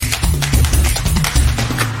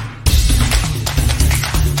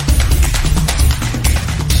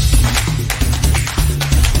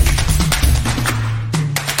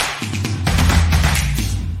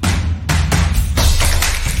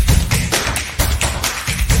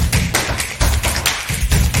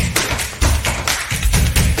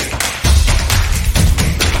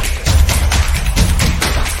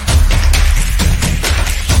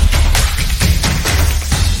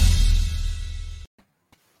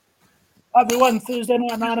Everyone, Thursday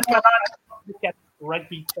night, 9 o'clock. Look at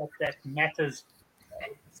rugby chat that matters.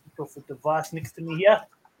 Switch off the device next to me here.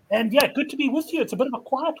 And yeah, good to be with you. It's a bit of a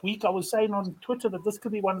quiet week. I was saying on Twitter that this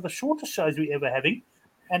could be one of the shortest shows we're ever having.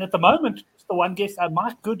 And at the moment, just the one guest,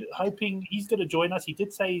 Mike Good, hoping he's going to join us. He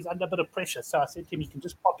did say he's under a bit of pressure. So I said to him, he can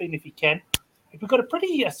just pop in if he can. But we've got a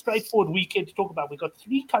pretty straightforward weekend to talk about. We've got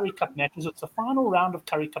 3 Currie Cup matches. It's the final round of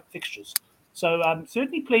Currie Cup fixtures. So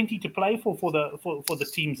certainly plenty to play for the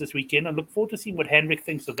teams this weekend. I look forward to seeing what Hendrik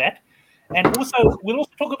thinks of that. And also, we'll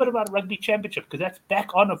also talk a bit about Rugby Championship because that's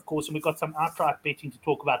back on, of course, and we've got some outright betting to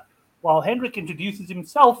talk about. While Hendrik introduces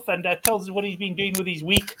himself and tells us what he's been doing with his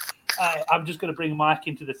week, I'm just going to bring Mike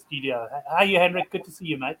into the studio. How are you, Hendrik? Good to see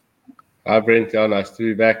you, mate. Hi, Brent. Yeah, nice to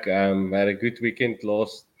be back. Had a good weekend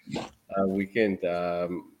last weekend.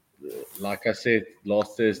 Like I said,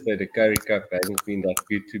 last Thursday, the Currie Cup hasn't been that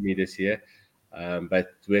good to me this year.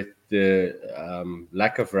 But with the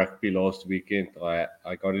lack of rugby last weekend,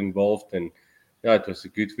 I got involved, and yeah, it was a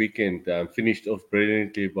good weekend. Finished off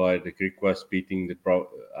brilliantly by the Griquas beating the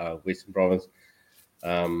Western Province.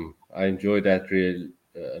 I enjoyed that really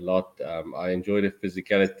a lot. I enjoyed the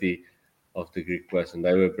physicality of the Griquas, and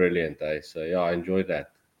they were brilliant. So yeah, I enjoyed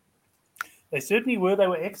that. They certainly were. They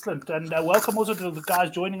were excellent. And welcome also to the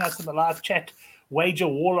guys joining us in the live chat. Wager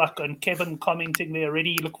Warlock and Kevin commenting there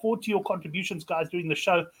already. Look forward to your contributions, guys, during the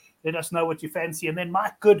show. Let us know what you fancy. And then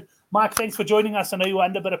Mike Good. Mike, thanks for joining us. I know you're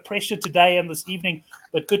under a bit of pressure today and this evening,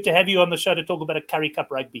 but good to have you on the show to talk about a Currie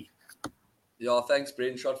Cup rugby. Yeah, thanks,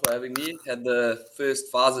 Brent Shot, for having me. Had the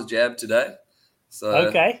first Pfizer jab today. So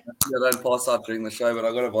okay. I don't pass out during the show, but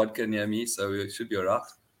I got a vodka near me, so it should be all right.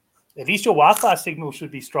 At least your Wi-Fi signal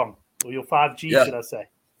should be strong, or your 5G, should I say.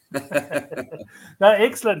 No,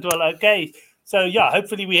 excellent. Well, okay. So, yeah,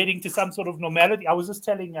 hopefully we're heading to some sort of normality. I was just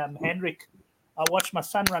telling Hendrik, I watched my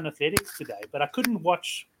son run athletics today, but I couldn't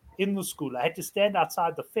watch in the school. I had to stand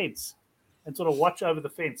outside the fence and sort of watch over the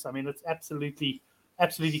fence. I mean, it's absolutely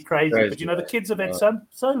crazy. But, you know, the kids have had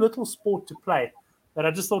so little sport to play that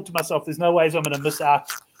I just thought to myself, there's no ways I'm going to miss out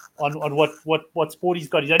on what sport he's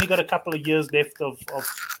got. He's only got a couple of years left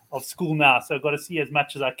of school now, so I've got to see as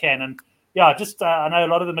much as I can. And yeah, just I know a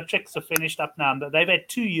lot of the matrics are finished up now, but they've had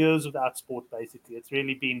 2 years without sport, basically. It's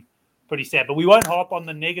really been pretty sad. But we won't harp on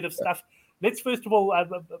the negative stuff. Let's first of all,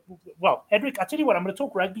 Hendrik, I tell you what, I'm going to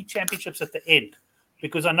talk rugby championships at the end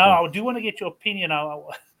because I know I do want to get your opinion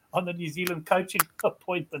on the New Zealand coaching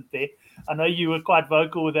appointment there. I know you were quite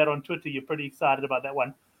vocal with that on Twitter. You're pretty excited about that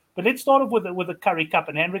one. But let's start off with the Currie Cup.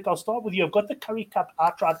 And Hendrik, I'll start with you. I've got the Currie Cup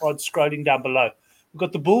outright odds scrolling down below. We've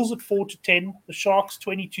got the Bulls at 4-10, the Sharks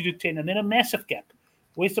 22-10, and then a massive gap.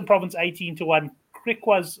 Western Province 18-1,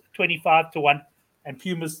 Griquas 25-1, and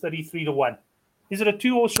Pumas 33-1. Is it a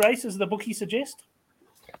 2-horse race, as the bookie suggest?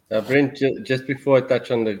 Brent, just before I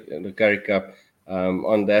touch on the Currie Cup,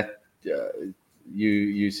 on that,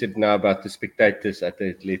 you said now about the spectators at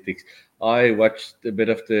the athletics. I watched a bit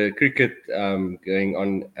of the cricket going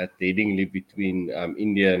on at the Headingley between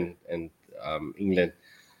India and England.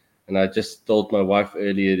 And I just told my wife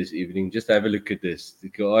earlier this evening, just have a look at this. The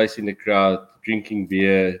guys in the crowd drinking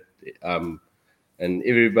beer, and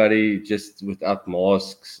everybody just without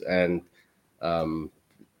masks and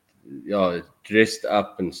dressed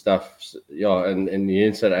up and stuff. Yeah, and here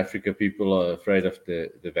in South Africa, people are afraid of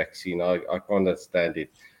the vaccine. I can't understand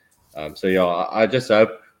it. I just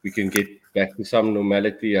hope we can get back to some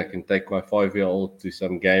normality. I can take my 5-year-old to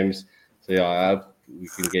some games. So yeah, I hope we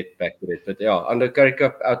can get back to it. But yeah, under Currie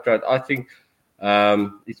Cup outright, I think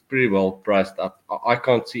it's pretty well priced up. I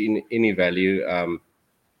can't see any value.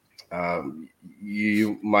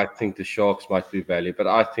 You might think the Sharks might be value, but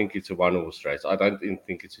I think it's a 1-horse race. I don't even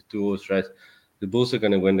think it's a 2-horse race. The Bulls are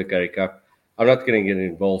going to win the Currie Cup. I'm not going to get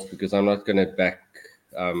involved because I'm not going to back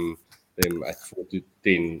them at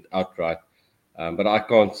 4-10 outright. But I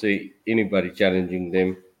can't see anybody challenging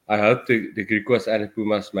them. I hope the Griquas and the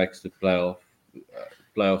Pumas makes the playoffs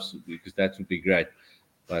because that would be great.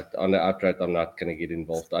 But on the outright, I'm not going to get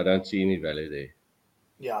involved. I don't see any value there.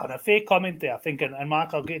 Yeah, and a fair comment there, I think. And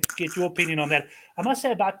Mark, I'll get your opinion on that. I must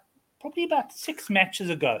say, probably about 6 matches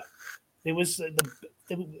ago, there was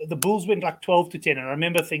the Bulls went like 12-10, and I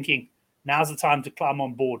remember thinking, now's the time to climb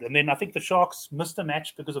on board. And then I think the Sharks missed a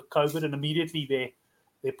match because of COVID, and immediately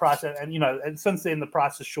their price, and since then the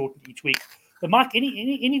price has shortened each week. But Mike,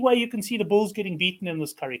 any way you can see the Bulls getting beaten in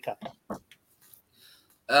this Currie Cup?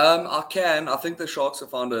 I can. I think the Sharks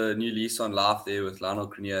have found a new lease on life there with Lionel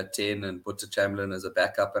Cronje at 10 and Boeta Chamberlain as a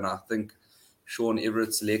backup. And I think Sean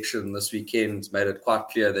Everett's selection this weekend made it quite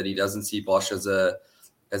clear that he doesn't see Bosch as a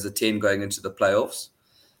 10 going into the playoffs.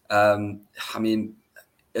 I mean,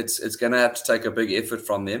 it's going to have to take a big effort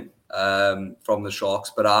from them, from the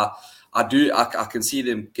Sharks. But I can see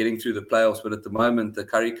them getting through the playoffs. But at the moment, the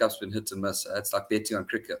Currie Cup's been hit and miss. It's like betting on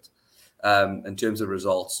cricket in terms of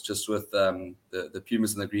results. Just with the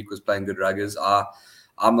Pumas and the Griquas playing good ruggers,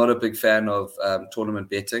 I'm not a big fan of tournament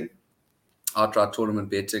betting. Outright tournament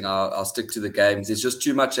betting. I'll stick to the games. There's just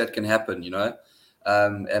too much that can happen,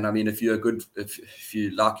 And I mean, if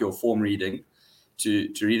you like your form reading,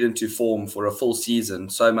 to read into form for a full season,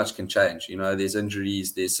 so much can change. There's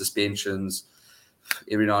injuries, there's suspensions.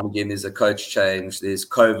 Every now and again, there's a coach change. There's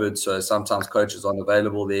COVID, so sometimes coaches aren't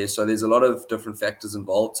available there. So there's a lot of different factors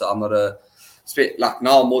involved. So I'm not like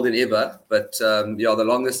now more than ever. But the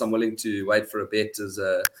longest I'm willing to wait for a bet is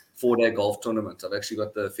a 4-day golf tournament. I've actually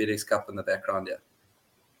got the FedEx Cup in the background here.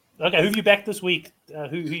 Okay, who have you backed this week? I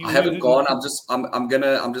haven't gone. I'm just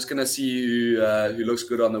gonna see who looks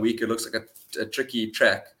good on the week. It looks like a tricky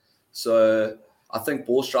track, so I think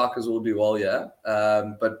ball strikers will do well,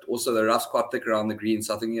 but also the rough's quite thick around the green,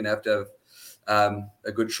 so I think you're gonna have to have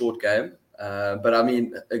a good short game. But I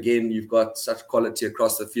mean, again, you've got such quality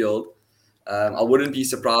across the field. I wouldn't be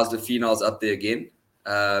surprised if Final's up there again,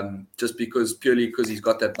 just purely because he's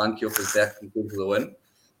got that monkey off his back in terms of the win.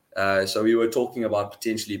 So we were talking about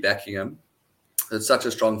potentially backing him. It's such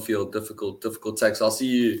a strong field, difficult takes. I'll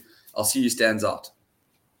see you stands out.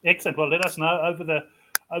 Excellent. Well, let us know over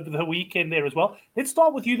the weekend there as well. Let's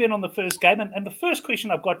start with you then on the first game. And the first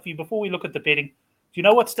question I've got for you before we look at the betting, do you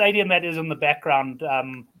know what stadium that is in the background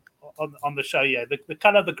on the show here? The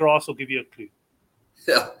colour of the grass will give you a clue.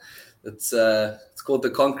 Yeah, it's called the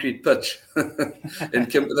concrete pitch in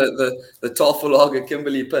the Tafellager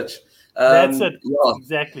Kimberley pitch. That's it. Yeah,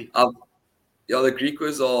 exactly. The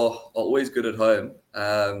Griquas are always good at home.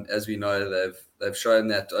 As we know, they've shown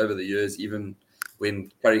that over the years, even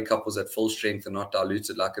when Currie Cup was at full strength and not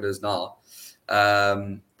diluted like it is now.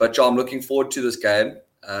 But I'm looking forward to this game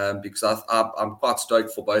because I'm quite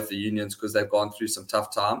stoked for both the unions because they've gone through some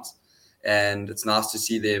tough times, and it's nice to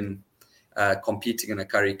see them competing in a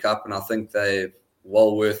Currie Cup, and I think they're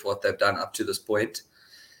well worth what they've done up to this point.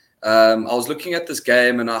 I was looking at this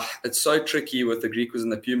game, and it's so tricky with the Griquas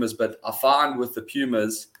and the Pumas, but I find with the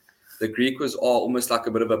Pumas, the Griquas are almost like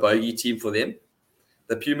a bit of a bogey team for them.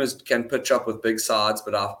 The Pumas can pitch up with big sides,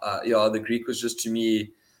 but the Griquas, just to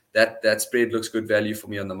me, that spread looks good value for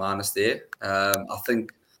me on the minus there. I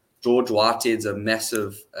think George Whitehead's a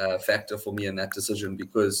massive factor for me in that decision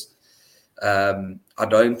because I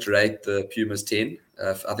don't rate the Pumas 10.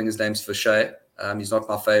 I think his name's Fouché. He's not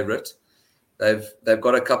my favorite. They've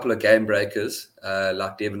got a couple of game breakers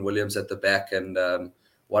like Devin Williams at the back and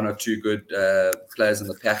one or two good players in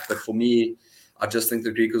the pack. But for me, I just think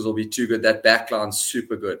the Griquas will be too good. That backline's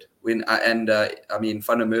super good. Van der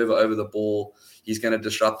Merwe over the ball, he's going to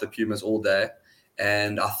disrupt the Pumas all day.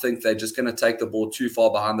 And I think they're just going to take the ball too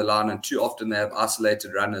far behind the line. And too often they have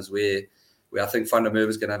isolated runners where I think Van der Merwe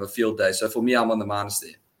is going to have a field day. So for me, I'm on the minus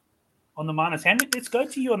there. On the minus. Henrik, let's go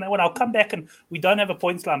to you on that one. I'll come back, and we don't have a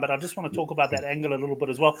points line, but I just want to talk about that angle a little bit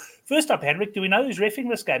as well. First up, Henrik, do we know who's reffing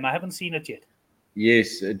this game? I haven't seen it yet.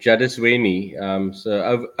 Yes, Jadisweni.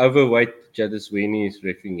 So overweight Jadisweni is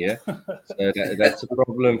reffing here. So that's a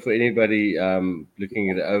problem for anybody looking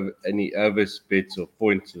at any overs bets or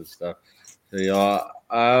points and stuff. So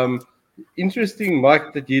yeah, interesting,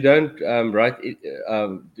 Mike, that you don't rate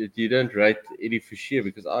Eddie Fouché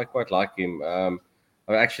because I quite like him.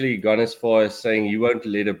 I've actually gone as far as saying you won't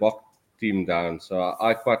let a Bok team down. So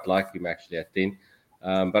I quite like him actually at 10.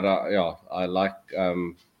 But I like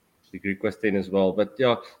the Griquas 10 as well. But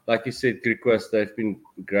yeah, like you said, Griquas, they've been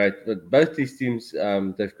great. But both these teams,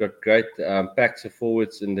 they've got great packs of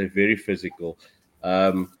forwards and they're very physical.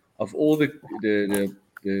 Of all the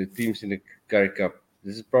teams in the Currie Cup,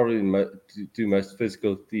 this is probably the two most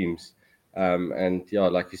physical teams. And yeah,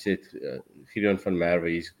 like you said, Gideon van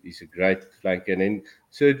Merwe, he's a great flanker. And then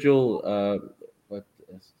Sergio,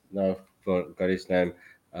 got his name,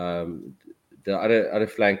 the other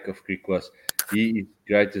flank of Griquas, he is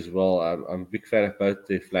great as well. I'm a big fan of both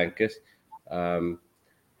the flankers.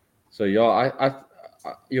 So yeah,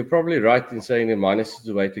 you're probably right in saying the minus is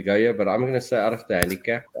the way to go here, but I'm going to say out of the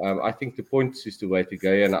handicap, I think the points is the way to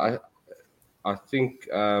go here, and I think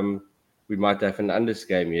we might have an unders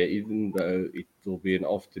game here, even though it will be an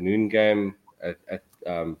afternoon game at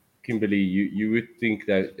Kimberley. You would think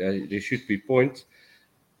that there should be points,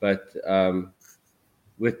 but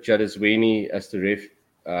with Jadisweni as the ref,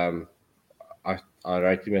 I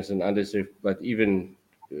rate him as an unders ref. But even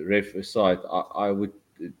ref aside, I would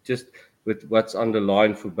just with what's on the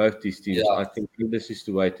line for both these teams, I think this is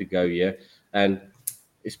the way to go here, and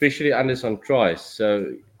especially unders on tries.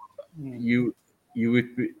 So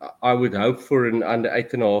I would hope for an under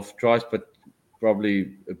 8.5 tries, but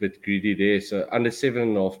probably a bit greedy there. So under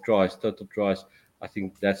 7.5 tries, total tries, I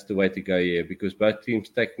think that's the way to go here, because both teams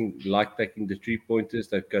taking the 3-pointers.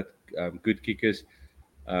 They've got good kickers.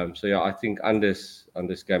 So yeah, I think on this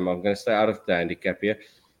game, I'm going to stay out of the handicap here.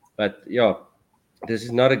 But yeah, this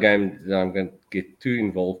is not a game that I'm going to get too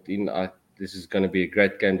involved in. This is going to be a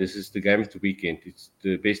great game. This is the game of the weekend. It's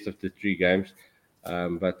the best of the 3 games.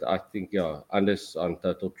 But I think, unders on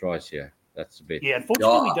total tries here. That's the bet. Yeah,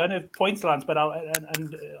 unfortunately, we don't have points lines, but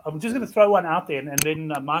I'm just going to throw one out there. And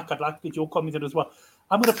then, Mike, I'd like to get your comment on it as well.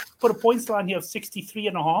 I'm going to put a points line here of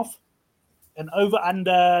 63.5 and over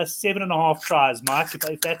under 7.5 tries. Mike,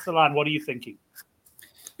 if that's the line, what are you thinking?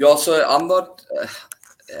 Yeah, so I'm not...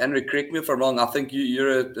 Henry, correct me if I'm wrong. I think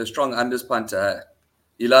you're a strong unders punter.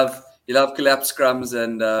 You love collapse scrums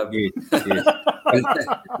and yes.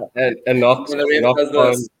 and knocks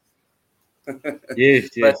on. Yes.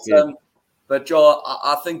 But Joe,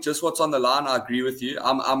 I think just what's on the line, I agree with you.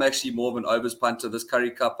 I'm actually more of an overs punter. This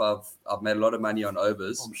Currie Cup, I've made a lot of money on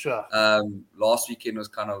overs. I'm sure. Last weekend was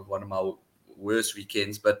kind of one of my worst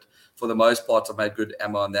weekends, but for the most part, I've made good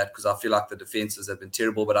ammo on that because I feel like the defenses have been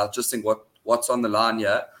terrible. But I just think what's on the line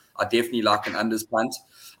here, I definitely like an unders punt.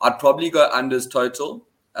 I'd probably go unders total,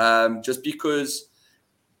 just because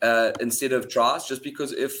instead of tries, just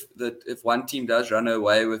because if one team does run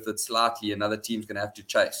away with it slightly, another team's going to have to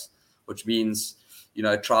chase, which means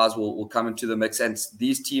tries will come into the mix. And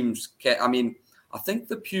these teams I think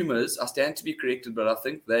the Pumas, I stand to be corrected, but I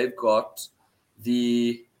think they've got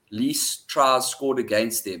the least tries scored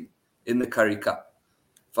against them in the Currie Cup,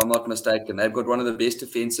 if I'm not mistaken. They've got one of the best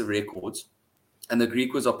defensive records, and the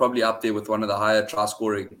Griquas are probably up there with one of the higher try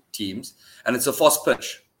scoring teams, and it's a fast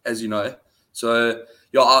pitch, as you know. So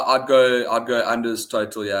yeah, I'd go unders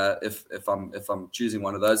total, yeah, if I'm choosing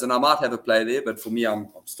one of those, and I might have a play there, but for me, I'm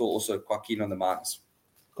still also quite keen on the minus.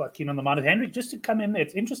 Quite keen on the minus. Henrik, just to come in there,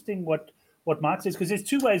 it's interesting what Mark says, because there's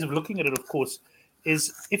 2 ways of looking at it. Of course,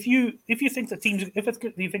 is if you think the teams, you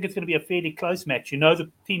think it's going to be a fairly close match,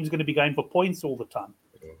 the team's going to be going for points all the time,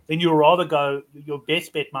 then you'll rather go. Your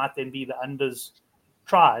best bet might then be the unders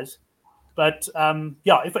tries, but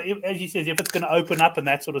if as he says, if it's going to open up and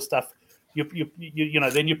that sort of stuff, then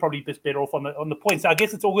you're probably just better off on the points. So I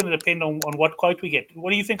guess it's all going to depend on what quote we get.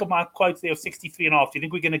 What do you think of my quotes there of 63.5? Do you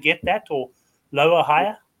think we're going to get that or lower,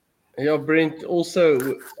 higher? Yeah, Brent.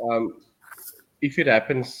 Also, if it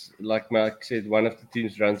happens, like Mark said, one of the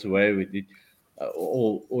teams runs away with it,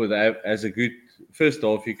 or they have, as a good first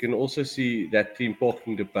half, you can also see that team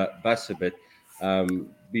parking the bus a bit,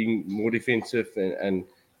 being more defensive and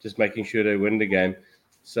just making sure they win the game.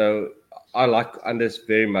 So I like unders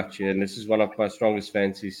very much here, and this is one of my strongest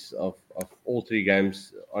fancies of all 3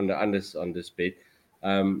 games on the unders on this bet.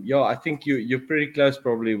 I think you're pretty close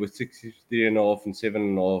probably with 63.5 and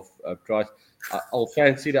 7.5 tries. I'll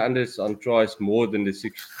fancy the unders on tries more than the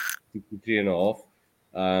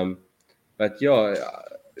 63.5. But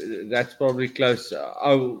that's probably close.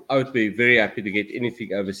 I would be very happy to get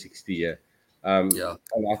anything over 60 here. And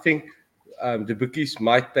I think the bookies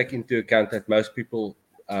might take into account that most people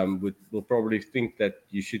will probably think that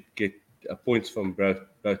you should get points from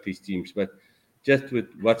both these teams. But just with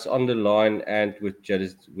what's on the line and with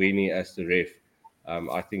Jadis Weenie as the ref,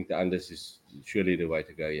 I think the unders is surely the way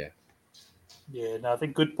to go, yeah. Yeah, no, I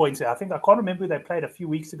think good points there. I can't remember who they played a few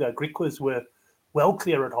weeks ago. Griquas were well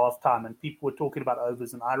clear at halftime, and people were talking about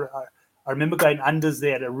overs. And I remember going unders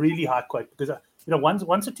there at a really high quote because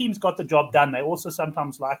once a team's got the job done, they also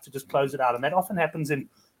sometimes like to just close it out, and that often happens in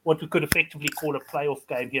what we could effectively call a playoff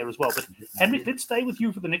game here as well. But Henrik, let's stay with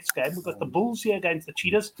you for the next game. We've got the Bulls here against the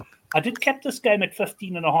Cheetahs. I did cap this game at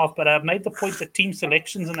 15.5, but I've made the point that team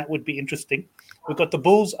selections, and that would be interesting. We've got the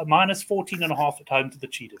Bulls minus 14.5 at home to the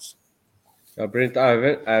Cheetahs. Brent,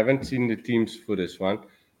 I haven't seen the teams for this one.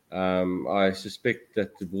 I suspect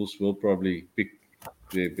that the Bulls will probably pick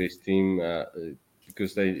their best team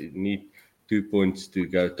because they need 2 points to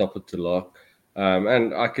go top of the lock.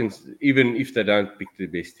 And I can, even if they don't pick the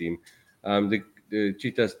best team, the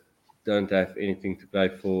Cheetahs don't have anything to play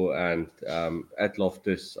for, and at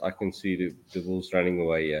Loftus, I can see the Bulls running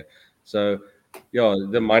away here. So,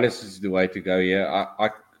 the minus is the way to go here. I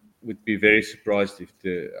would be very surprised if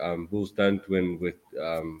the Bulls don't win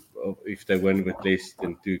if they win with less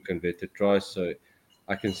than 2 converted tries. So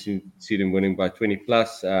I can see them winning by 20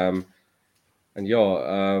 plus. Who's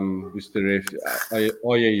the ref?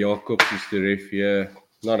 Oye Jacobs is the ref here.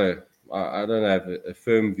 I don't have a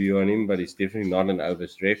firm view on him, but he's definitely not an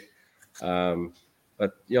overs ref. I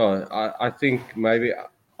think maybe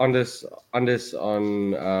unders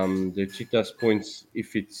on the Cheetahs points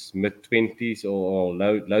if it's mid-20s or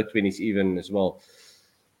low 20s even as well.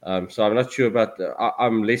 So I'm not sure about.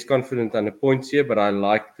 I'm less confident on the points here, but I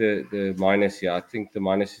like the minus here. I think the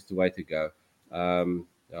minus is the way to go.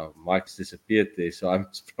 Mike's disappeared there, so I'm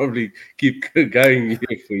probably keep going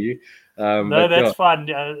here for you. No, that's fine.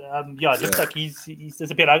 Looks like he's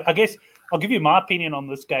disappeared. I guess I'll give you my opinion on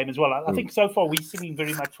this game as well. I think so far we're singing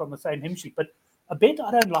very much from the same hymn sheet, but a bet I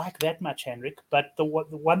don't like that much, Henrik. But the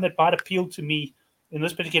one that might appeal to me in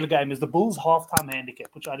this particular game is the Bulls halftime handicap,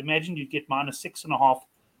 which I'd imagine you'd get -6.5,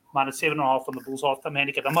 -7.5 on the Bulls halftime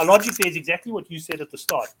handicap. And my logic there is exactly what you said at the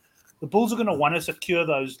start. The Bulls are going to want to secure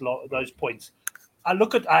those points. I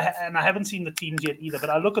haven't seen the teams yet either, but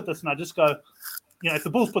I look at this and I just go, if the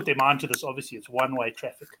Bulls put their mind to this, obviously it's one-way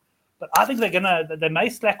traffic. But I think they may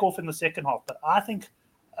slack off in the second half, but I think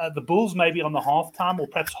the Bulls maybe on the halftime or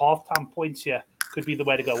perhaps halftime points here could be the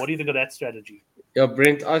way to go. What do you think of that strategy? Yeah,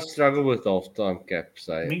 Brent, I struggle with halftime caps.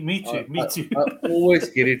 Me too. I always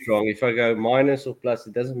get it wrong. If I go minus or plus,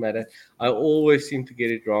 it doesn't matter. I always seem to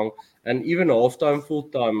get it wrong. And even halftime, full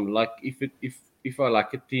time, like if I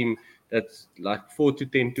like a team that's like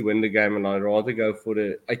 4-10 to win the game, and I'd rather go for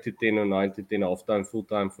the 8-10 or 9-10 halftime, full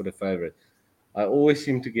time for the favorite. I always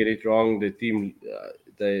seem to get it wrong. The team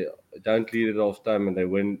they don't lead at halftime and they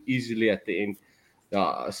win easily at the end.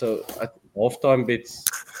 So at halftime bets.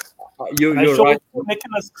 You're right.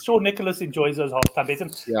 Nicholas enjoys those halftime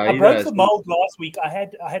bets. Yeah, I broke the mold last week. I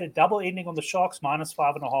had a double ending on the Sharks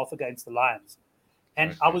 -5.5 against the Lions,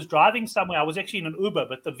 and I was driving somewhere. I was actually in an Uber,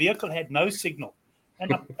 but the vehicle had no signal.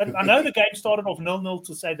 And I know the game started off 0-0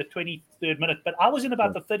 to say the 23rd minute, but I was in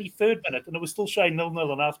about the 33rd minute, and it was still showing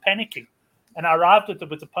 0-0, and I was panicking. And I arrived with the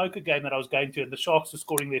poker game that I was going to, and the Sharks were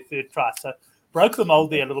scoring their third try. So broke the mold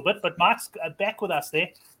there a little bit, but Mike's back with us there.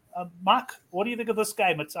 Mike, what do you think of this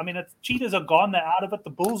game? Cheetahs are gone. They're out of it. The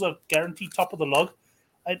Bulls are guaranteed top of the log.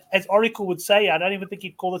 As Oracle would say, I don't even think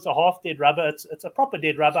he'd call this a half dead rubber. It's a proper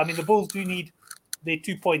dead rubber. I mean, the Bulls do need their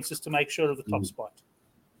 2 points just to make sure of the top spot.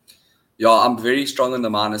 Yeah, I'm very strong in the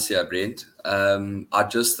minus here, Brent. I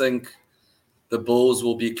just think the Bulls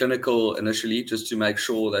will be clinical initially just to make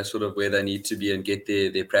sure they're sort of where they need to be and get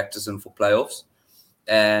their practice in for playoffs.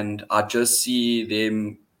 And I just see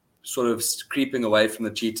them sort of creeping away from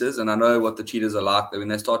the Cheetahs. And I know what the Cheetahs are like. When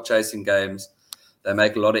they start chasing games, they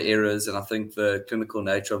make a lot of errors. And I think the clinical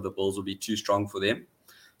nature of the Bulls will be too strong for them.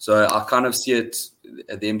 So I kind of see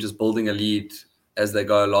them just building a lead as they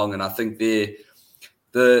go along. And I think the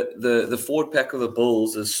forward pack of the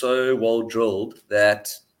Bulls is so well drilled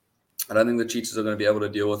that I don't think the Cheetahs are going to be able to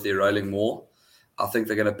deal with their rolling more. I think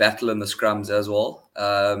they're going to battle in the scrums as well.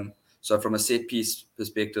 So from a set piece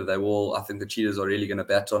perspective, I think the Cheetahs are really going to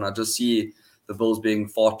battle. And I just see the Bulls being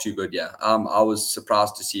far too good. Yeah. I was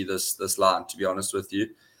surprised to see this line, to be honest with you.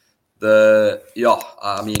 I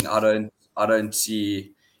don't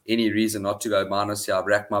see any reason not to go minus here. I've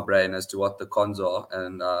racked my brain as to what the cons are,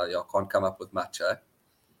 and I can't come up with much.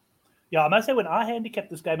 Yeah, I must say, when I handicapped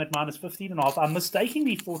this game at -15.5, I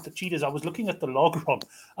mistakenly thought the Cheetahs, I was looking at the log wrong.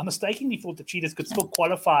 I mistakenly thought the Cheetahs could still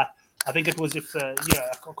qualify. I think it was I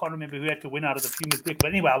can't remember who had to win out of the Pumas brick. But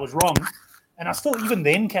anyway, I was wrong. And I still even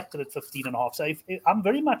then capped it at 15.5. So I'm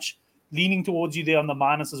very much leaning towards you there on the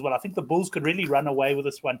minus as well. I think the Bulls could really run away with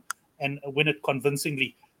this one and win it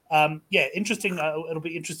convincingly. Interesting. It'll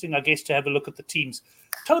be interesting, I guess, to have a look at the teams.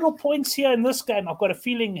 Total points here in this game. I've got a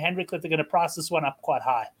feeling, Hendrik, that they're going to price this one up quite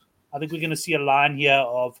high. I think we're going to see a line here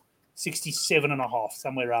of 67.5,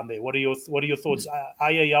 somewhere around there. What are your thoughts?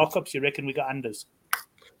 Aya Jacobs, you reckon we got unders?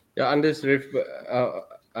 Yeah, unders,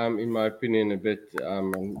 in my opinion, a bit,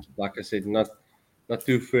 like I said, not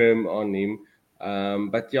too firm on him.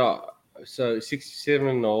 But yeah, so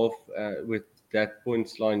 67.5 with that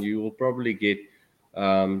points line, you will probably get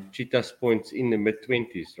Cheetahs points in the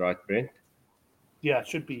mid-20s, right, Brent? Yeah, it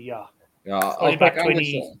should be, yeah. Yeah, I'll back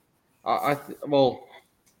 20.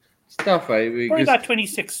 It's tough, probably about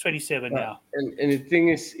 26, 27, yeah. And the thing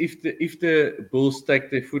is, if the Bulls take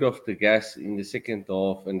their foot off the gas in the second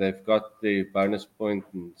half and they've got the bonus point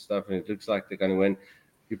and stuff, and it looks like they're going to win,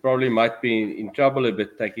 you probably might be in trouble a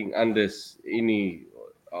bit taking unders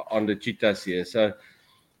on the Cheetahs here. So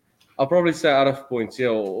I'll probably say out of points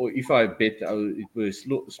here, or if I bet, it was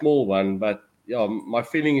a small one. But yeah, my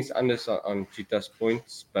feeling is unders on Cheetahs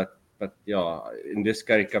points, but yeah, in this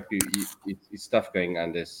Currie Cup, it's tough going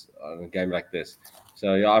unders on a game like this.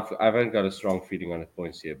 So yeah, I haven't got a strong feeling on the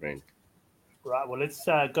points here, Brent. Right. Well, let's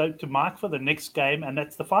go to Mike for the next game, and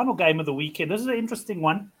that's the final game of the weekend. This is an interesting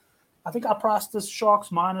one. I think I priced this Sharks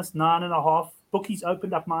 -9.5. Bookies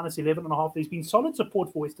opened up -11.5. There's been solid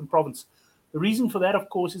support for Western Province. The reason for that, of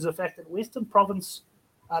course, is the fact that Western Province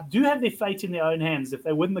do have their fate in their own hands. If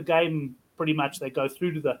they win the game, pretty much they go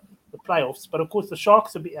through to the playoffs. But of course, the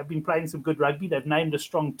Sharks have been playing some good rugby. They've named a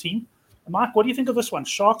strong team. Mike, what do you think of this one?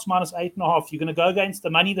 Sharks minus 8.5. You're going to go against the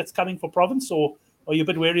money that's coming for Province, or are you a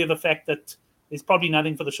bit wary of the fact that there's probably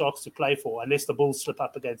nothing for the Sharks to play for unless the Bulls slip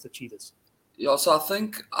up against the Cheetahs? Yeah, so I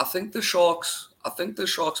think the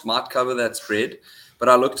Sharks might cover that spread, but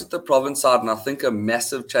I looked at the Province side, and I think a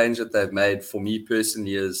massive change that they've made for me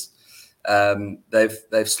personally is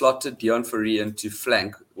they've slotted Deon Fourie into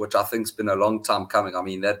flank, which I think's been a long time coming. I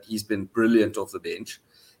mean, that he's been brilliant off the bench,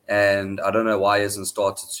 and I don't know why he hasn't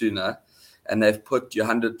started sooner. And they've put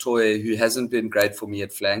Johann du Toit, who hasn't been great for me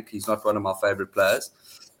at flank. He's not one of my favorite players.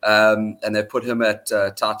 And they put him at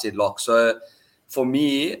tight head lock. So for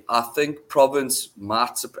me, I think Province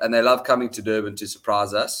might, and they love coming to Durban to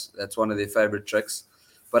surprise us. That's one of their favorite tricks.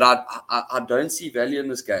 But I don't see value in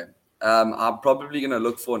this game. I'm probably going to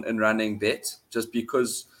look for an in-running bet just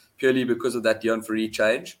purely because of that Deon Fourie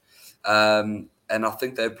change. And I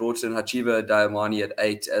think they brought in Hachiva Diamani at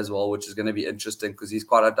 8 as well, which is going to be interesting because he's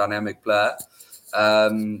quite a dynamic player.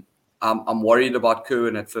 I'm worried about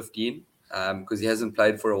Kerwin at 15 because he hasn't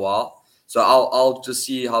played for a while. So I'll just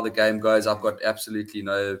see how the game goes. I've got absolutely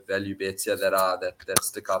no value bets here that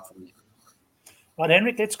stick out for me. Right,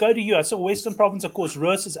 Henrik, let's go to you. I saw Western Province, of course.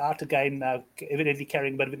 Roos is out again now, evidently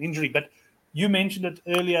carrying a bit of an injury. But you mentioned it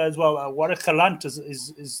earlier as well. Warwick Galant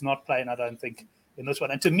is not playing, I don't think, in this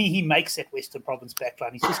one. And to me, he makes that Western Province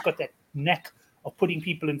backline. He's just got that knack of putting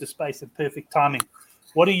people into space at perfect timing.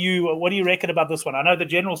 What do you reckon about this one? I know the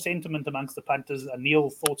general sentiment amongst the punters, Neil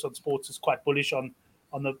Thoughts on Sports, is quite bullish on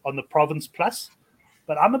the Province plus,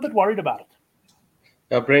 but I'm a bit worried about it.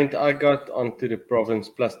 Yeah, Brent, I got onto the Province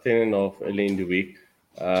plus 10.5 early in the week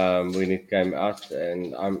when it came out,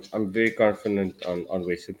 and I'm very confident on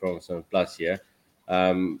Western Province on plus here.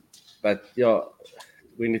 But yeah,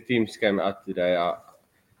 when the teams came out today,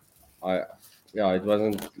 it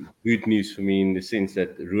wasn't good news for me in the sense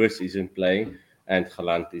that Roos isn't playing and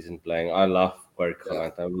Galant isn't playing. I love Warwick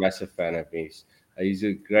Galant. I'm a massive fan of him. He's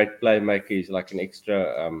a great playmaker. He's like an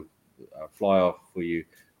extra fly-off for you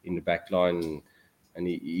in the back line. And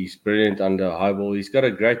he's brilliant under high ball. He's got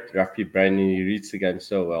a great rugby brain and he reads the game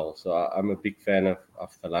so well. So I'm a big fan of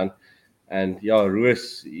Galant. And yeah,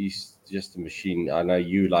 Roos, he's just a machine. I know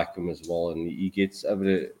you like him as well. And he gets over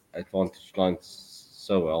the advantage lines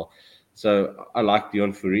so well. So I like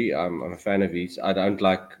Deon Fourie. I'm a fan of his. I don't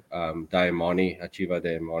like Hachiva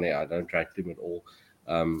Diamani. I don't rate him at all.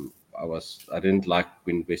 I didn't like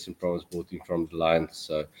when Western Province bought him from the Lions.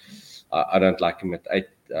 So I don't like him at 8.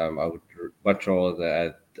 I would much rather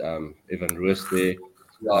add Evan Roos there.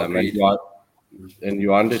 And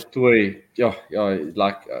Johann du Toit,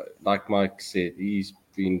 like Mike said, he's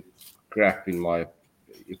been crap in my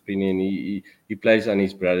opinion. He plays on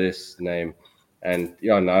his brother's name, and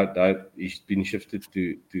now he's been shifted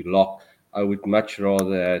to lock. I would much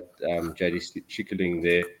rather add JD Schickerling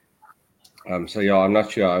there. So I'm not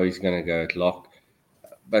sure how he's going to go at lock,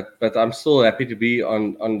 but I'm still happy to be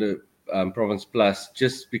on the Province Plus,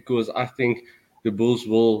 just because I think the Bulls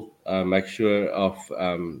will make sure of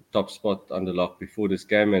top spot on the lock before this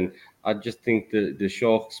game, and I just think the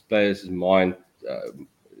Sharks players' mindset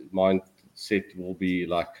will be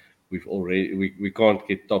like we can't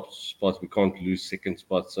get top spots, we can't lose second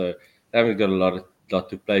spot, so they haven't got a lot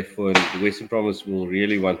to play for, and the Western Province will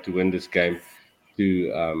really want to win this game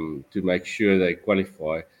to make sure they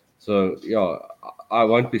qualify. So I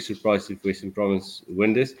won't be surprised if Western Province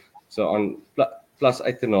win this. So on plus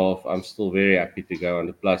 8.5, I'm still very happy to go on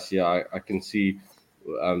the plus here. I can see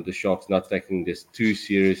the Sharks not taking this too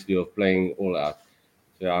seriously of playing all out.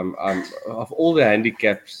 So I'm of all the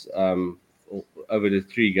handicaps over the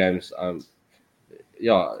 3 games, I'm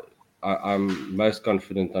most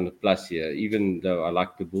confident on the plus here. Even though I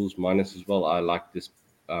like the Bulls minus as well, I like this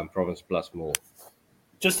Province plus more.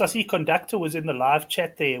 Just I see Conductor was in the live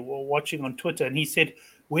chat there watching on Twitter, and he said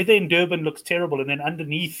weather in Durban looks terrible, and then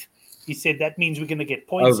underneath he said that means we're going to get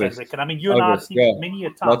points, Henrik. And I mean, you and I have seen many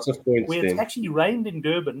a time where it's actually rained in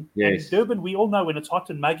Durban. Yes. And in Durban, we all know when it's hot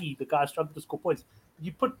and muggy, the guys struggle to score points.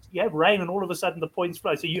 You have rain, and all of a sudden the points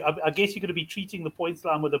flow. So I guess you're going to be treating the points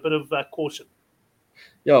line with a bit of caution.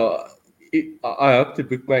 Yeah, I hope the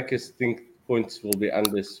bookmakers think points will be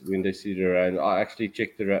under when they see the rain. I actually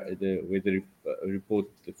checked the weather report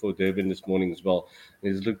for Durban this morning as well.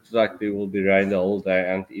 It looks like there will be rain the whole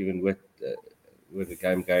day, and even with the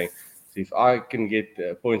game going. So if I can get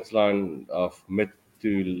a points line of mid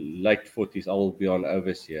to late 40s, I will be on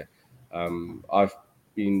overs here. I've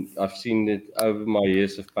seen it over my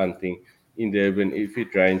years of punting. in Durban, if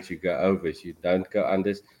it rains, you go overs. You don't go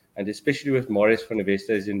unders. And especially with Marius van der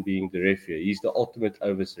Westhuizen being the ref here, he's the ultimate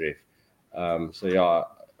overs ref. So yeah,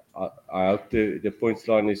 I hope the points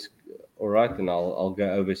line is all right, and I'll go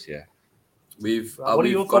overs here. We've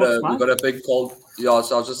got a big cold. Yeah,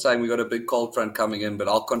 so I was just saying we got a big cold front coming in, but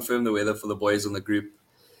I'll confirm the weather for the boys on the group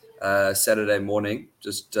Saturday morning,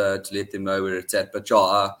 just to let them know where it's at. But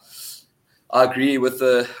yeah, I agree with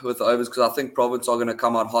the overs because I think Province are going to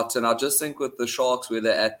come out hot, and I just think with the Sharks where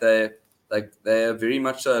they're at, they're very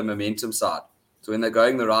much a momentum side. So when they're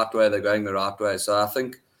going the right way, they're going the right way. So I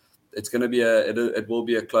think it's going to be it will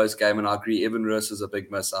be a close game, and I agree. Evan Roos is a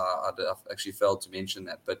big miss. I've actually failed to mention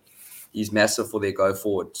that, but he's massive for their go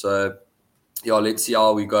forward. So yeah, let's see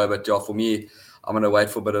how we go. But yeah, for me, I'm going to wait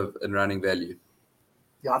for a bit of in running value.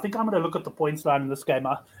 Yeah, I think I'm going to look at the points line in this game.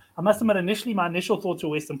 I must admit, initially, my initial thoughts were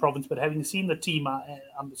Western Province, but having seen the team,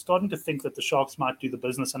 I'm starting to think that the Sharks might do the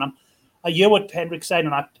business. And I hear what Hendrik's saying,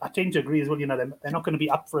 and I tend to agree as well. You know, they're not going to be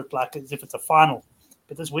up for it like as if it's a final.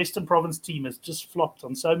 But this Western Province team has just flopped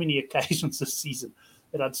on so many occasions this season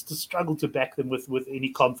that I'd just struggle to back them with any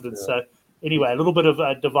confidence. Yeah. So anyway, a little bit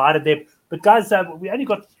of divided there. But guys, we only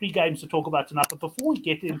got 3 games to talk about tonight. But before we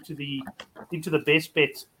get into the best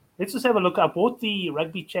bets, let's just have a look. I bought the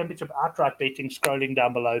Rugby Championship outright betting scrolling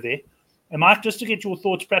down below there. And Mike, just to get your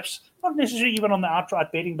thoughts, perhaps not necessarily even on the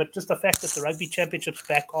outright betting, but just the fact that the Rugby Championship's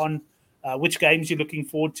back on, which games you're looking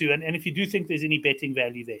forward to, and if you do think there's any betting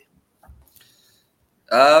value there.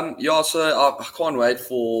 Yeah, so I can't wait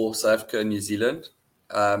for South Africa and New Zealand.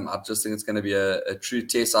 I just think it's going to be a true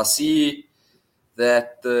test. I see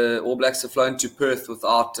that the All Blacks have flown to Perth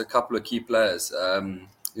without a couple of key players.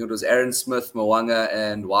 It was Aaron Smith, Mwanga,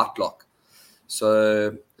 and Whitelock.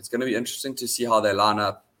 So it's going to be interesting to see how they line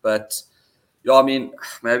up. But yeah, I mean,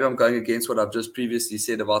 maybe I'm going against what I've just previously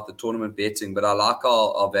said about the tournament betting, but I like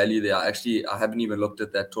our value there. I haven't even looked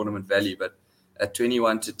at that tournament value, but at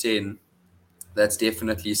 21-10, that's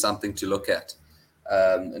definitely something to look at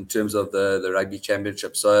in terms of the Rugby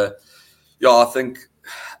Championship. So yeah, I think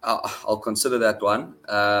I'll consider that one.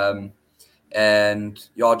 And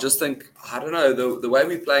yeah, I just think, I don't know, the way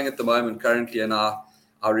we're playing at the moment currently, and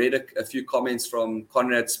I read a few comments from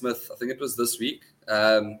Conrad Smith, I think it was this week,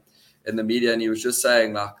 in the media, and he was just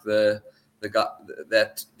saying like the guy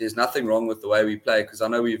that there's nothing wrong with the way we play, because I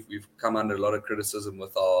know we've come under a lot of criticism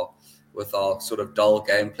with our sort of dull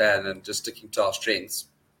game plan and just sticking to our strengths.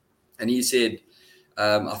 And he said,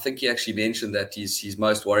 I think he actually mentioned that he's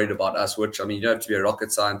most worried about us, which, I mean, you don't have to be a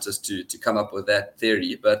rocket scientist to come up with that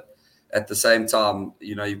theory, but at the same time,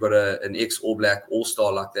 you know, you've got an ex-All Black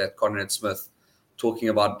all-star like that, Conrad Smith, talking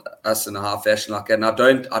about us in a half fashion like that. And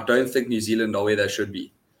I don't think New Zealand are where they should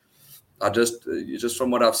be. I just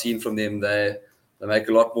from what I've seen from them, they make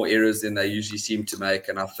a lot more errors than they usually seem to make,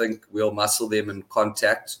 and I think we'll muscle them in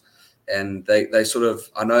contact. And they sort of,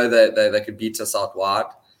 I know they could beat us out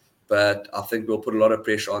wide, but I think we'll put a lot of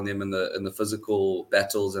pressure on them in the physical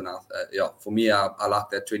battles. And for me, I like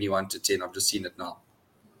that 21-10. I've just seen it now.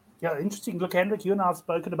 Yeah, interesting. Look, Hendrik, you and I have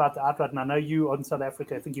spoken about the outright, and I know you on South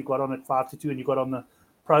Africa. I think you got on at 5-2, and you got on the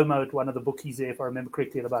promo at one of the bookies there, if I remember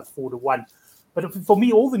correctly, at about 4-1. But for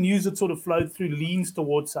me, all the news that sort of flowed through leans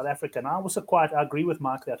towards South Africa. And I agree with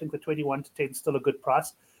Mark there. I think the 21-10 is still a good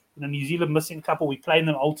price. You know, New Zealand missing a couple. We're playing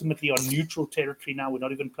them ultimately on neutral territory now. We're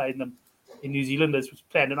not even playing them in New Zealand as was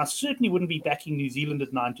planned. And I certainly wouldn't be backing New Zealand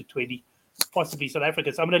at 9-20, possibly South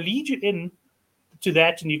Africa. So I'm going to lead you in to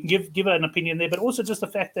that, and you can give an opinion there. But also just the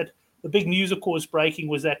fact that the big news, of course, breaking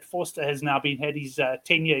was that Forster has now had his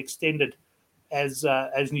tenure extended as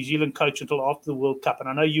New Zealand coach until after the World Cup. And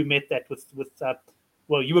I know you met that with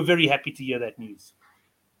you were very happy to hear that news.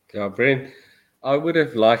 Yeah, Brent, I would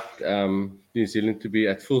have liked New Zealand to be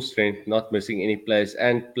at full strength, not missing any players,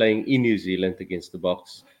 and playing in New Zealand against the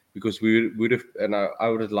Boks, because we would have, and I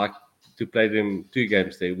would have liked to play them 2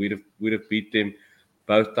 games there. We'd have beat them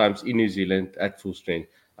both times in New Zealand at full strength.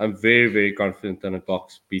 I'm very, very confident on the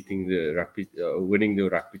Boks beating the rugby, winning the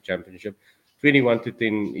Rugby Championship.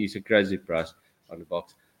 21-10 is a crazy price on the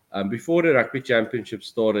Boks. Before the Rugby Championship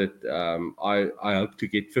started, I hope to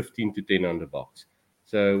get 15-10 on the Boks.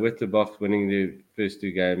 So with the Boks winning the first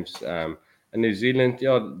 2 games, and New Zealand,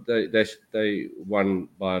 yeah, they won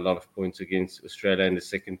by a lot of points against Australia in the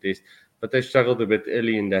second test, but they struggled a bit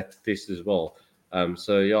early in that test as well.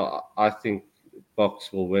 So yeah, I think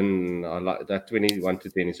Boks will win. I like that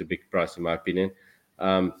 21-10 is a big price in my opinion.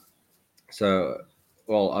 So,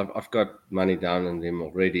 well, I've got money down on them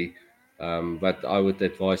already, but I would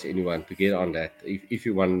advise anyone to get on that if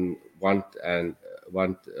you want to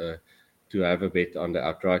have a bet on the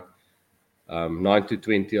outright.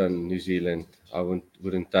 9-20 on New Zealand. I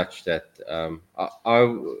wouldn't touch that.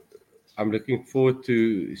 I'm looking forward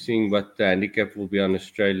to seeing what the handicap will be on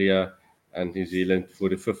Australia and New Zealand for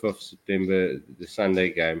the 5th of September, the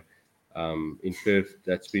Sunday game in Perth.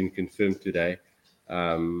 That's been confirmed today.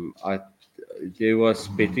 There was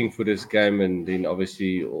betting for this game, and then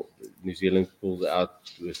obviously New Zealand pulled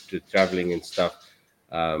out with the traveling and stuff.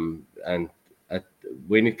 And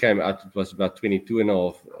when it came out, it was about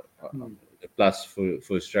 22.5 plus for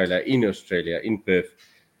Australia, in Perth.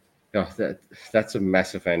 Yeah, that's a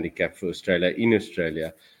massive handicap for Australia, in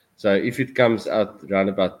Australia. So if it comes out round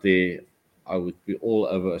about there, I would be all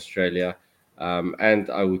over Australia. And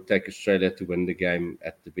I would take Australia to win the game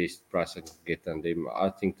at the best price I can get on them. I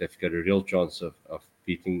think they've got a real chance of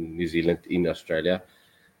beating New Zealand in Australia.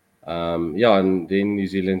 And then New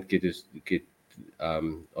Zealand get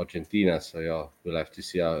Argentina. So yeah, we'll have to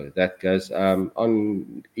see how that goes.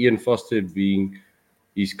 On Ian Foster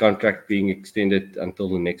his contract being extended until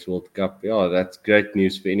the next World Cup. Yeah, that's great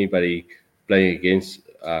news for anybody playing against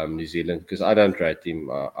New Zealand, because I don't rate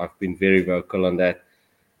him. I've been very vocal on that.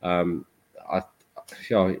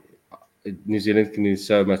 New Zealand can do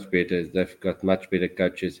so much better. They've got much better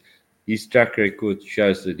coaches. His track record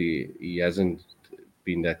shows that he hasn't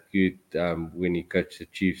been that good when he coached the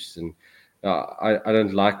Chiefs. And I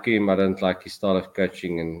don't like him. I don't like his style of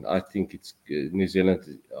coaching. And I think it's New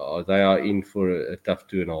Zealand, they are in for a tough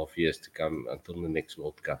 2.5 years to come until the next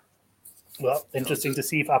World Cup. Well, interesting to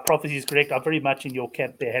see if our prophecy is correct. I'm very much in your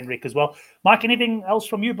camp there, Henrik, as well. Mike, anything else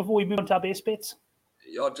from you before we move on to our best bets?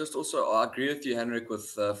 Yeah, just also, I agree with you, Henrik,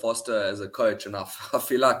 with Foster as a coach. And I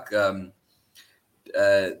feel like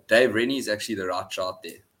Dave Rennie is actually the right shot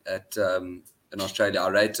there in Australia. I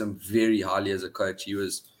rate him very highly as a coach. He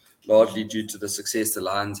was largely due to the success the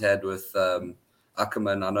Lions had with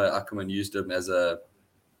Ackerman. I know Ackerman used him as a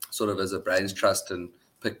brains trust and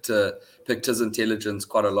picked his intelligence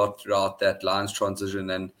quite a lot throughout that Lions transition,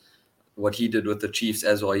 and what he did with the Chiefs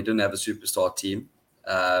as well. He didn't have a superstar team.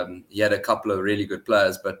 He had a couple of really good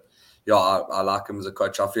players, but yeah, I like him as a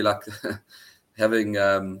coach. I feel like having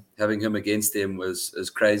him against them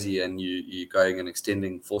is crazy, and you going and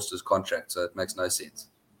extending Foster's contract, so it makes no sense.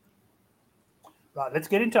 Right, let's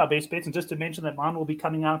get into our best bets, and just to mention that mine will be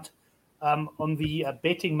coming out on the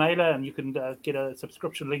betting mailer, and you can get a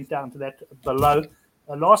subscription link down to that below.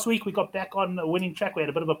 Last week we got back on a winning track. We had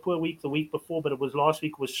a bit of a poor week the week before, but last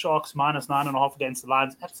week was Sharks minus 9.5 against the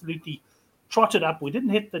Lions. Absolutely trotted up. We didn't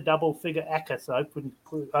hit the double figure ACCA, so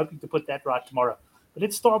hoping to put that right tomorrow. But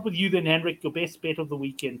let's start with you then, Henrik. Your best bet of the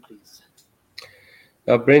weekend, please.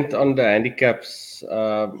 Brent, on the handicaps,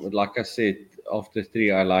 like I said, after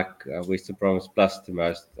 3, I like Western Province plus the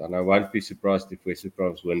most, and I won't be surprised if Western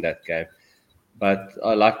Province win that game. But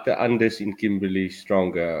I like the unders in Kimberley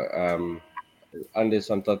stronger. Unders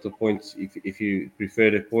on total points, if you prefer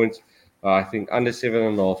the points, I think under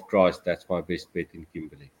 7.5 tries, that's my best bet in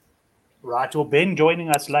Kimberley. Right. Well, Ben joining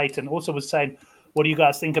us late and also was saying, what do you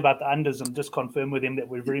guys think about the unders? And just confirm with him that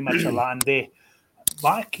we're very much aligned there.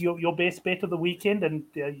 Mike, your best bet of the weekend, and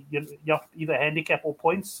either handicap or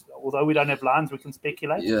points. Although we don't have lines, we can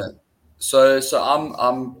speculate. Yeah. So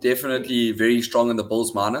I'm definitely very strong in the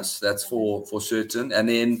Bulls minus. That's for certain. And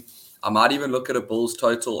then I might even look at a Bulls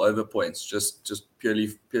total over points, just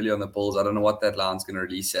purely on the Bulls. I don't know what that line's going to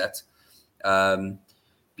release at.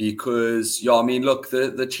 Because, I mean, look,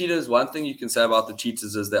 the Cheetahs, one thing you can say about the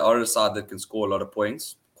Cheetahs is they are a side that can score a lot of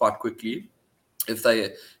points quite quickly if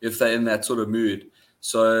they're in that sort of mood.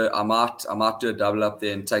 So I might do a double up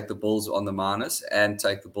there and take the Bulls on the minus and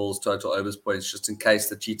take the Bulls total overs points just in case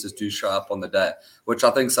the Cheetahs do show up on the day, which I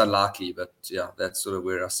think is unlikely, but yeah, that's sort of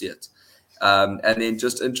where I see it. And then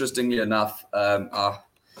just interestingly enough, I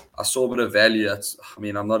saw a bit of value.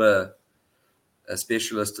 I'm not a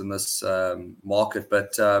specialist in this market,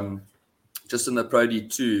 but just in the Pro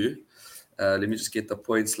D2, let me just get the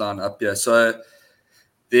points line up here. So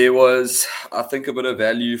there was, I think, a bit of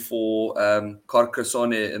value for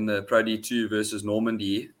Carcassonne in the Pro D2 versus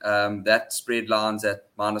Normandy. That spread lines at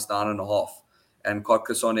minus 9.5, and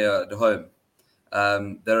Carcassonne are at home.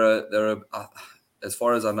 They're as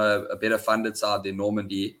far as I know, a better funded side than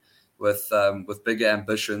Normandy, with bigger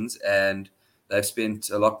ambitions, and they've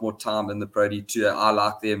spent a lot more time in the Pro D2. I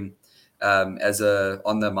like them as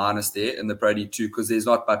on the minus there in the Pro D2 because there's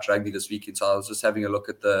not much rugby this weekend. So I was just having a look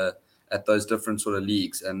at those different sort of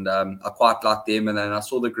leagues, and I quite like them. And then I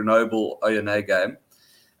saw the Grenoble ONA game.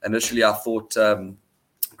 Initially, I thought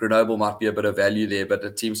Grenoble might be a bit of value there, but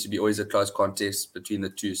it seems to be always a close contest between the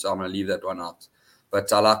two. So I'm going to leave that one out.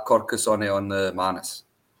 But I like Carcassonne on the minus.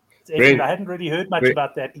 I hadn't really heard much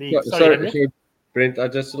about that league. Sorry. Brent, I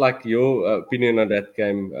just like your opinion on that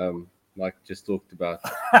game. Mike just talked about.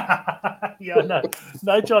 Yeah,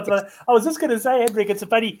 no chance. I was just going to say, Hendrik, it's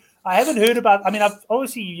funny. I haven't heard about. I mean, I've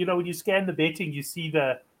obviously, when you scan the betting, you see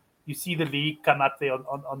the league come up there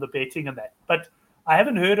on the betting and that. But I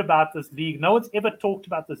haven't heard about this league. No one's ever talked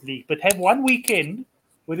about this league. But have one weekend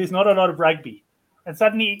where there's not a lot of rugby. And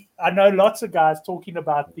suddenly, I know lots of guys talking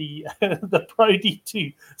about the the Pro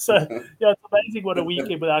D2. So, yeah, it's amazing what a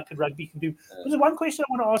weekend without rugby can do. There's one question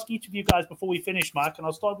I want to ask each of you guys before we finish, Mike, and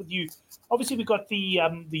I'll start with you. Obviously, we've got the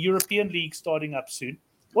European League starting up soon.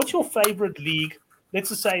 What's your favorite league? Let's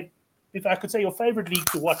just say, if I could say your favorite league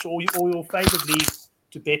to watch or your favorite league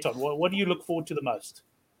to bet on, what do you look forward to the most?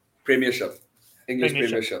 Premiership. English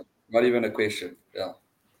Premiership. Not even a question. Yeah.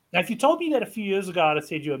 Now, if you told me that a few years ago, I'd have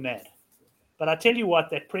said you were mad. But I tell you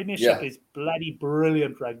what, that Premiership is bloody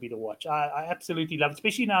brilliant rugby to watch. I absolutely love it,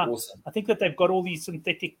 especially now. Awesome. I think that they've got all these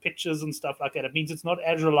synthetic pitches and stuff like that. It means it's not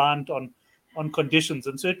as reliant on conditions.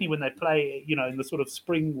 And certainly when they play, in the sort of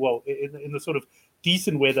spring, in the sort of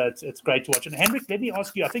decent weather, it's great to watch. And Hendrik, let me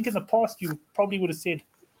ask you, I think in the past you probably would have said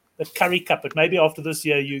the Currie Cup, but maybe after this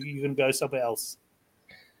year you can go somewhere else.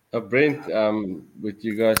 Brent, with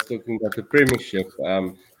you guys talking about the Premiership,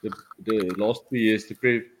 the last 2 years,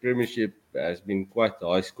 the Premiership has been quite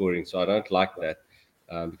high scoring, so I don't like that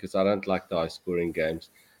because I don't like the high scoring games.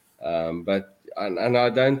 But I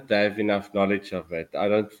don't have enough knowledge of it. I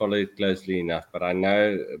don't follow it closely enough, but I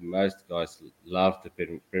know most guys love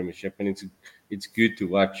the Premiership, and it's good to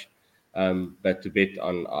watch. But to bet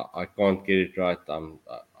on, I can't get it right. I'm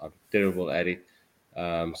terrible at it.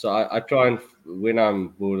 So I try and, when I'm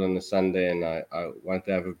bored on a Sunday and I want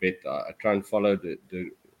to have a bet, I try and follow the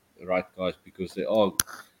right guys, because there are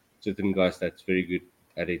certain guys that's very good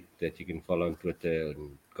at it that you can follow on Twitter,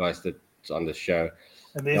 and guys that's on the show.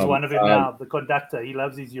 And there's one of them now, the conductor. He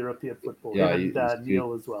loves his European football. Yeah, and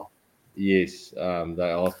Neil as well. Yes, they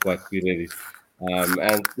are quite good at it.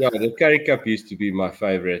 And yeah, the Currie Cup used to be my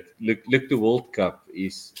favorite. Look, the World Cup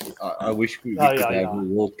is. I wish we could have the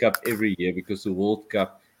World Cup every year, because the World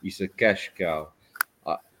Cup is a cash cow.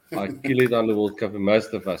 I kill it on the World Cup, and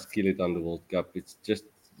most of us kill it on the World Cup. It's just,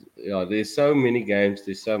 there's so many games,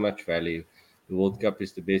 there's so much value. The World Cup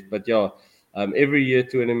is the best, but every year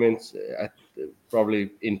tournaments.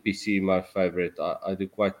 Probably NPC my favorite. I do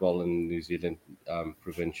quite well in New Zealand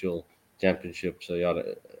provincial championship. So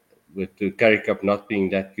with the Currie Cup not being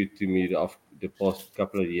that good to me of the past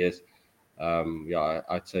couple of years,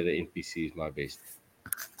 I'd say the NPC is my best.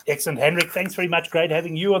 Excellent, Hendrik. Thanks very much. Great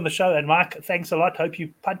having you on the show. And Mike, thanks a lot. Hope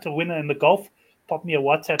you punt a winner in the golf. Pop me a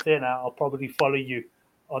WhatsApp there, and I'll probably follow you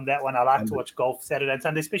on that one. I like to watch golf Saturday and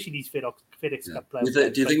Sunday, especially these FedEx Cup players.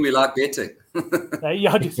 Do you think we like betting?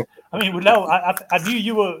 I knew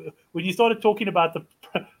you were, when you started talking about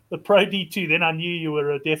the Pro D2, then I knew you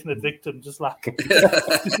were a definite victim, just like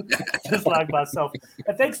just like myself.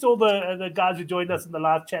 And thanks to all the guys who joined us in the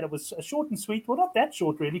live chat. It was short and sweet. Well, not that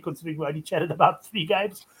short, really, considering we only chatted about 3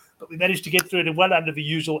 games, but we managed to get through it in well under the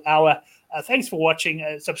usual hour. Thanks for watching.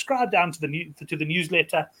 Subscribe down to the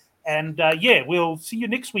newsletter. And we'll see you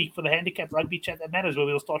next week for the Handicap Rugby Chat That Matters, where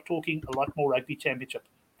we'll start talking a lot more rugby championship.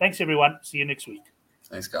 Thanks, everyone. See you next week.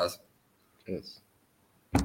 Thanks, guys. Yes.